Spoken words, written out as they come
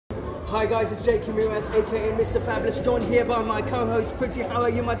Hi guys, it's Jake Ramirez, aka Mr. Fabulous, joined here by my co-host Pretty. How are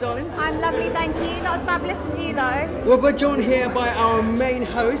you, my darling? I'm lovely, thank you. Not as fabulous as you though. Well, we're joined here by our main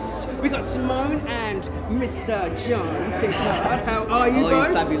hosts. We got Simone and Mr. John Pickard. How are you both? Oh,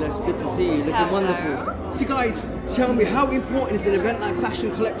 you're fabulous. Good to see you. Looking wonderful. So guys, tell me, how important is an event like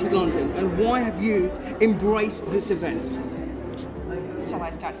Fashion Collective London, and why have you embraced this event? Shall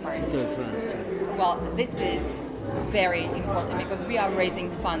I start first? Go first. Well, this is very important because we are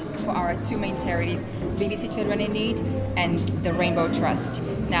raising funds for our two main charities, BBC Children in Need and the Rainbow Trust.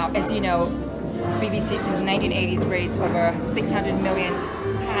 Now, as you know, BBC since the 1980s raised over 600 million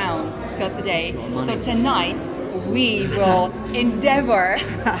pounds till today. So tonight we will endeavor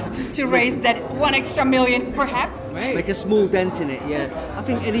to raise that one extra million, perhaps. Make a small dent in it, yeah. I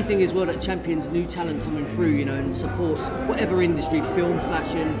think anything as well that champions new talent coming through, you know, and supports whatever industry, film,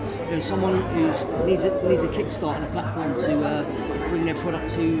 fashion, you know, someone who needs a kickstart and a platform to bring their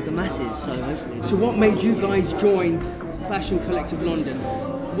product to the masses. So hopefully. So what made you guys join Fashion Collective London?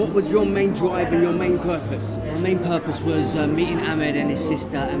 What was your main drive and your main purpose? My main purpose was meeting Ahmed and his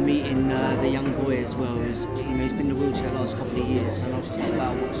sister and meeting the young boy as well. He's been in the wheelchair the last couple of years, and I was just like,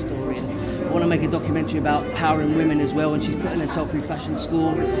 wow, what a story. And I want to make a documentary about empowering women as well, and she's putting herself through fashion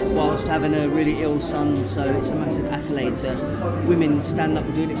school whilst having a really ill son, so it's a massive accolade to women standing up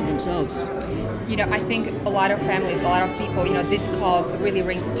and doing it for themselves. You know, I think a lot of families, a lot of people, you know, this cause really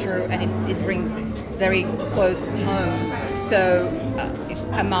rings true and it rings very close home. So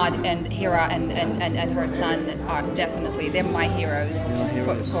Ahmad and Hira and her son are definitely, they're my heroes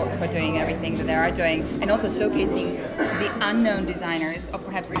for doing everything that they are doing, and also showcasing the unknown designers or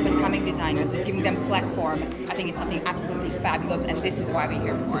perhaps up-and-coming designers, just giving them platform. I think it's something absolutely fabulous, and this is why we're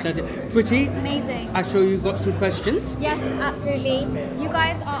here for it. Pretty? Amazing. I'm sure you've got some questions. Yes, absolutely. You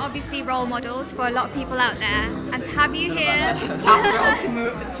guys are obviously role models for a lot of people out there. And to have you here... Tough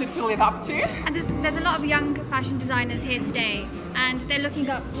role to live up to. And there's a lot of young fashion designers here today, and they're looking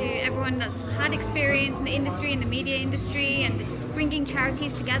up to everyone that's had experience in the industry, in the media industry, and bringing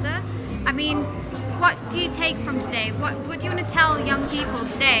charities together. I mean, what do you take from today? What do you want to tell young people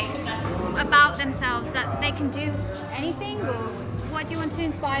today about themselves, that they can do anything, or what do you want to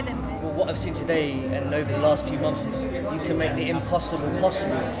inspire them with? Well, what I've seen today and over the last few months is you can make the impossible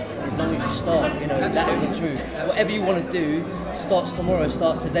possible as long as you start. You know, that is the truth. Whatever you want to do starts tomorrow,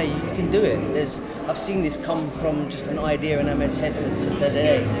 starts today. You can do it. I've seen this come from just an idea in Ahmed's head to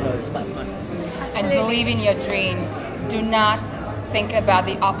today. You know, it's like massive. And believe in your dreams. Do not think about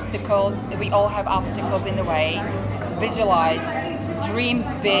the obstacles. We all have obstacles in the way. Visualize. Dream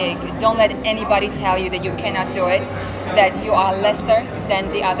big. Don't let anybody tell you that you cannot do it, that you are lesser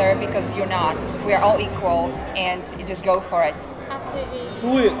than the other, because you're not. We are all equal, and just go for it. Absolutely.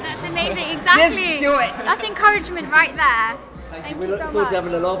 Do it. That's amazing. Exactly. Just do it. That's encouragement right there. Thank We you look so forward much. to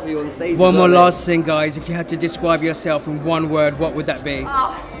having a laugh with you on stage. One more as well, last thing, guys. If you had to describe yourself in one word, what would that be?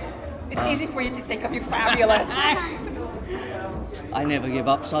 Oh, it's easy for you to say because you're fabulous. I never give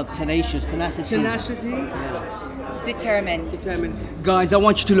up, so I'm tenacious, tenacity. Tenacity? Yeah. Determined. Determined. Guys, I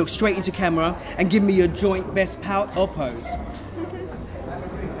want you to look straight into camera and give me your joint best pout or pose.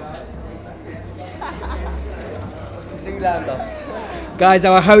 Zoolander. Guys,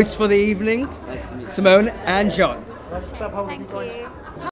 our hosts for the evening, Nice to meet you. Simone and John. Thank you.